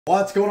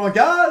What's going on,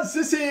 guys?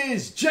 This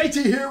is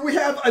JT here. We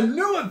have a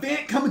new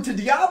event coming to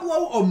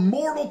Diablo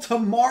Immortal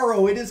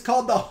tomorrow. It is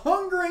called the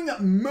Hungering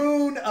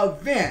Moon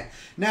event.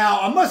 Now,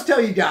 I must tell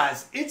you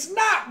guys, it's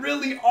not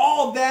really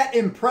all that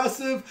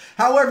impressive.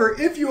 However,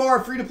 if you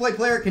are a free-to-play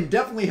player, it can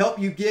definitely help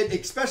you get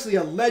especially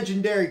a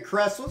legendary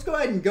crest. So let's go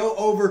ahead and go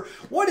over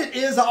what it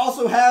is. I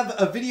also have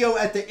a video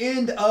at the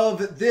end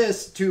of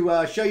this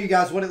to show you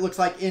guys what it looks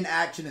like in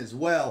action as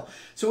well.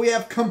 So we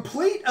have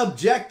complete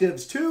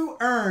objectives to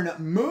earn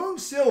moon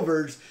silvers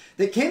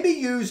that can be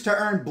used to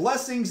earn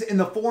blessings in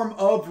the form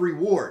of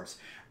rewards.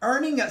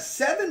 Earning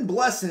 7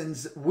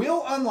 blessings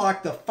will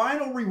unlock the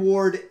final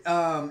reward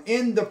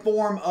in the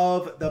form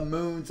of the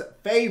moon's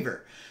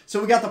favor. So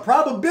we got the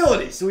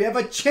probability. So we have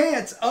a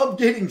chance of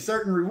getting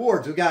certain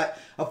rewards. We got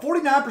a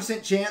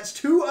 49% chance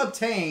to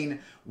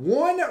obtain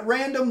 1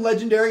 random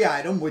legendary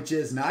item, which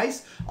is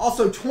nice.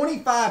 Also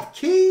 25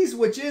 keys,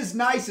 which is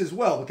nice as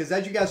well, because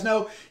as you guys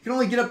know, you can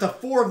only get up to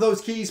 4 of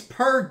those keys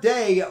per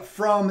day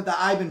from the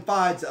Ivan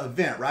Fides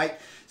event, right?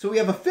 So we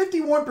have a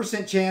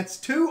 51% chance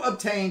to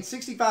obtain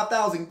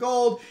 65,000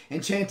 gold,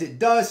 enchanted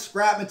dust,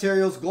 scrap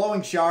materials,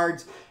 glowing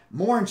shards,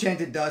 more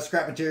enchanted dust,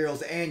 scrap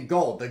materials, and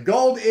gold. The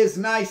gold is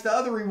nice. The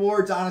other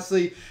rewards,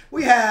 honestly,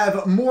 we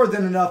have more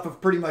than enough of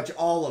pretty much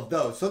all of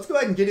those. So let's go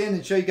ahead and get in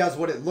and show you guys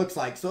what it looks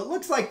like. So it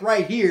looks like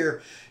right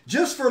here,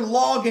 just for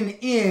logging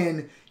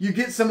in, you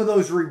get some of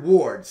those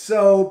rewards.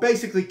 So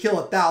basically kill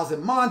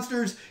 1,000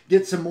 monsters,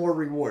 get some more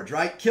rewards,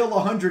 right? Kill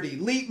 100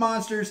 elite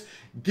monsters,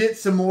 get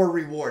some more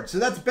rewards. So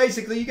that's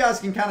basically, you guys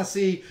can kind of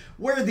see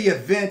where the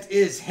event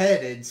is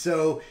headed.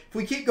 So if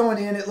we keep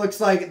going in, it looks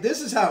like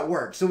this is how it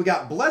works. So we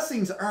got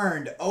blessings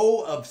earned,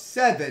 0 of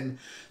 7.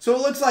 So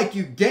it looks like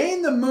you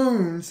gain the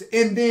moons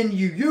and then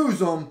you use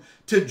them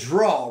to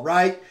draw,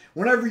 right?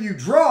 Whenever you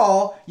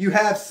draw, you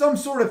have some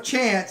sort of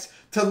chance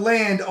to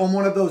land on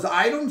one of those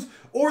items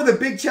or the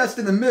big chest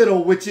in the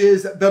middle, which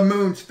is the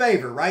moon's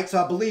favor, right?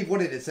 So I believe,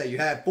 what did it say? You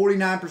had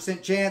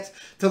 49% chance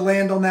to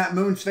land on that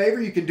moon's favor.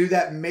 You can do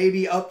that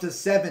maybe up to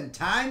 7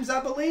 times,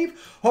 I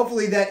believe.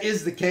 Hopefully that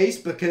is the case,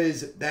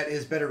 because that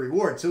is better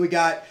reward. So we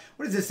got,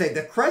 what does it say?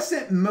 The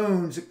crescent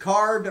moons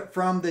carved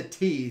from the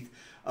teeth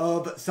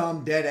of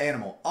some dead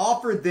animal.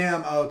 Offer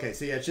them, okay,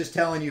 so yeah, it's just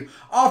telling you,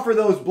 offer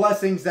those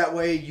blessings, that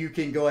way you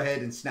can go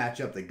ahead and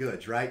snatch up the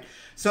goods, right?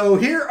 So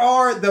here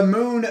are the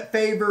moon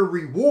favor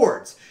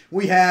rewards.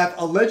 We have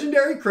a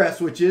legendary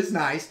crest, which is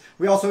nice.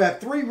 We also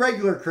have 3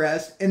 regular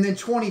crests and then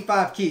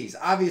 25 keys.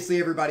 Obviously,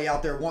 everybody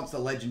out there wants the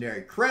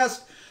legendary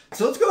crest.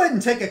 So let's go ahead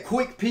and take a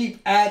quick peep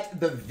at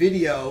the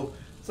video.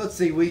 So let's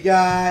see, we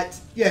got,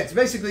 yeah, it's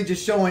basically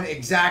just showing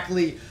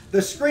exactly the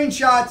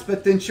screenshots,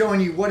 but then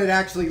showing you what it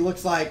actually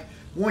looks like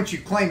once you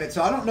claim it.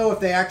 So I don't know if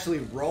they actually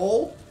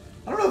roll.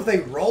 I don't know if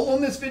they roll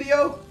on this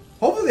video.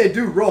 Hopefully they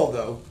do roll,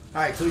 though.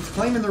 All right, so he's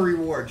claiming the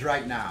rewards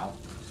right now.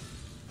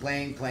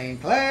 Claim, claim,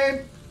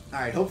 claim. All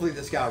right, hopefully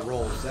this guy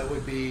rolls. That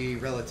would be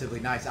relatively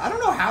nice. I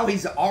don't know how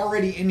he's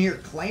already in here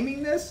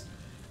claiming this.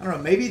 I don't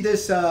know. Maybe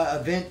this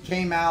event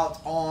came out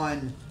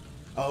on...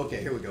 Oh,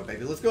 okay, here we go,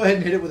 baby. Let's go ahead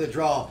and hit it with a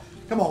draw.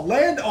 Come on,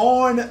 land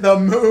on the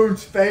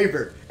moon's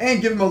favor.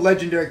 And give him a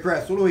legendary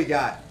crest. What do we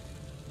got?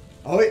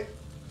 Oh, wait.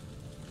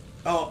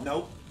 Oh,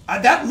 nope.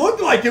 That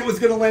looked like it was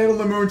going to land on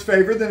the moon's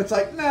favor. Then it's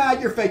like, nah,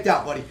 you're faked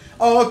out, buddy.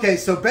 Oh, okay.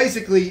 So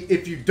basically,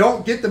 if you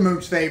don't get the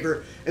moon's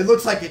favor, it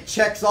looks like it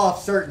checks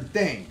off certain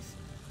things.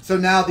 So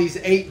now these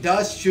 8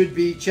 dust should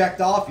be checked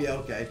off. Yeah,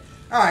 okay.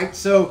 All right.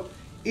 So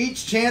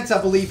each chance,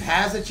 I believe,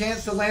 has a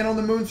chance to land on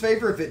the moon's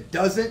favor. If it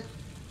doesn't,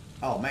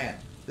 oh, man,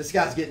 this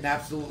guy's getting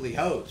absolutely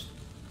hosed.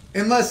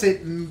 Unless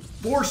it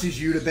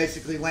forces you to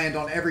basically land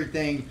on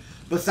everything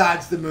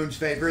besides the moon's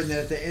favor. And then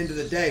at the end of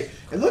the day,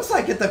 it looks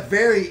like at the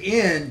very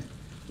end,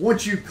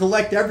 once you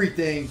collect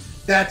everything,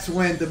 that's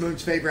when the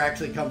moon's favor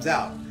actually comes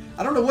out.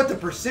 I don't know what the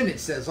percentage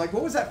says. Like,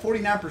 what was that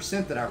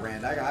 49% that I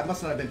ran? I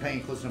must not have been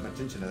paying close enough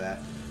attention to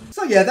that.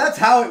 So yeah, that's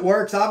how it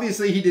works.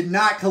 Obviously, he did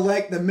not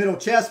collect the middle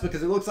chest,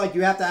 because it looks like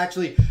you have to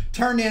actually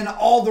turn in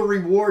all the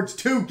rewards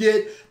to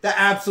get the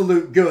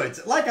absolute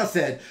goods. Like I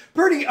said,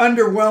 pretty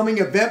underwhelming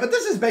event, but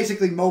this is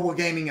basically mobile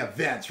gaming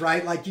events,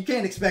 right? Like, you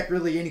can't expect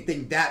really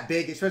anything that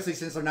big, especially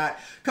since they're not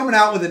coming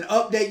out with an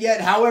update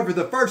yet. However,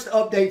 the first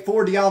update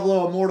for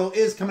Diablo Immortal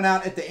is coming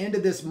out at the end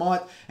of this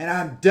month, and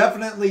I'm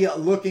definitely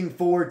looking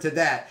forward to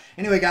that.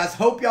 Anyway, guys,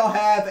 hope y'all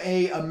have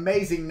an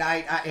amazing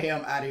night. I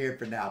am out of here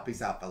for now.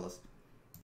 Peace out, fellas.